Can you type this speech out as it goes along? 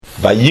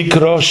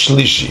ויקרא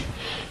שלישי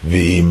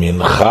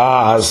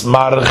ומנחס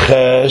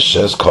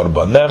מרחשס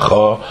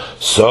קורבנךו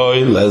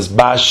סוילס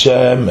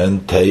בשמן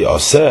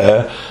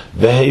תעשה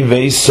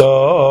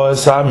והבסו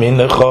אס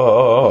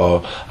המנחו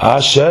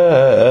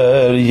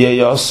אשר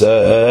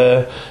יעשה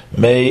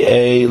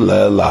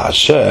מאלה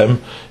להשם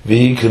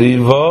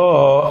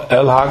והקריבו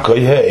אל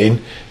הכהן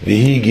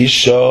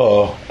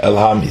והגישו אל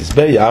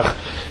המזבח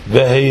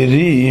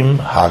והרים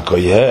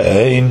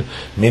הכהן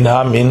מן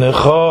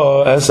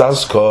המנחו אס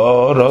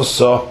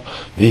אזכורוסו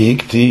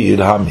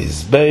והקטיר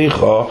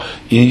המזבחו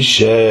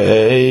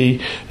אישי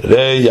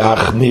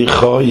ריח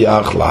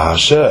ניחויח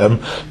להשם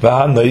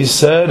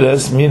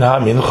והנויסרס מן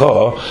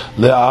המנחו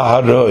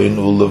לאהרון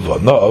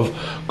ולבנוב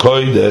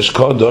קודש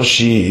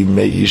קודשים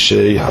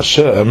מאישי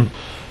השם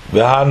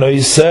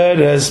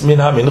והנויסרס מן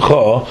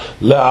המנחו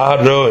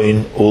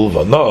לאהרון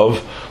ולבנוב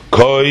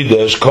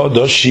קודש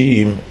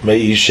קודשים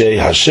מאישי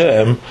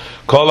השם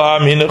כל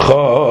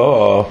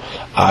המנחו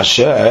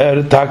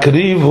אשר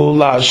תקריבו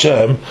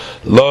להשם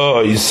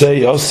לא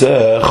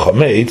יעשה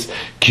חמץ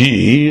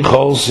כי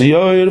כל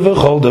סיור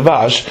וכל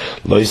דבש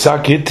לא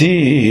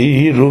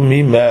יסקתירו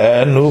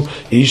ממנו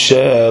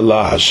אישה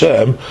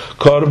להשם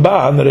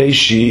קורבן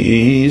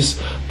ראשיס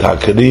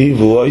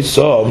תקריבו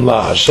איסום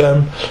להשם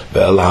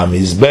ואל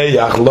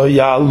המזבח לא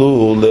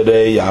יעלו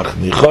לריח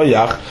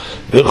ניחויח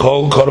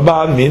וכל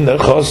קורבן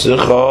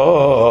מנחוסךו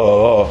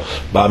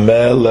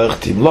במלך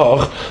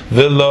תמלוך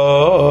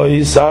ולא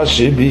יישא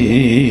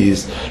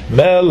שביס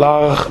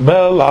מלך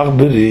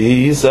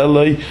בריס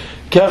אלוהי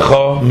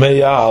ככה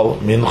מעל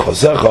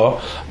מנחוסך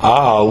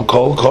על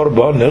כל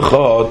קורבנך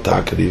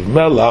תקריב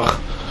מלך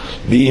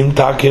ואם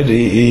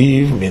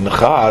תקריב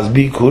מנחס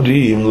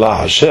ביקורים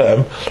להשם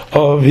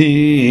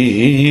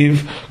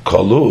אביב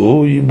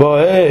כלוי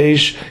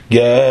באש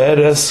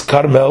גרס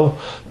כרמל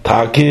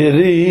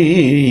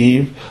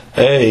תקריב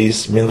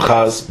אייס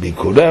מנחס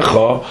ביקורך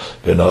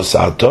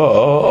ונוסעתו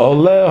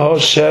עולה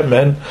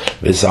שמן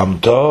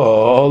ושמתו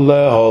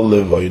עולה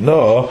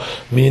לבוינו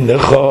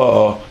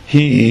מנחו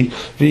היא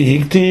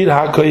והקטיר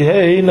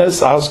הכהן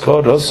אס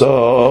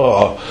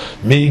אזכורוסו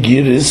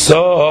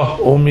מגירסו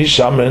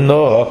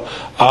ומשמנו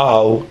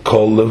על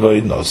כל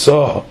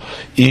לבוינוסו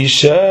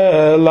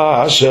אישה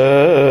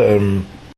להשם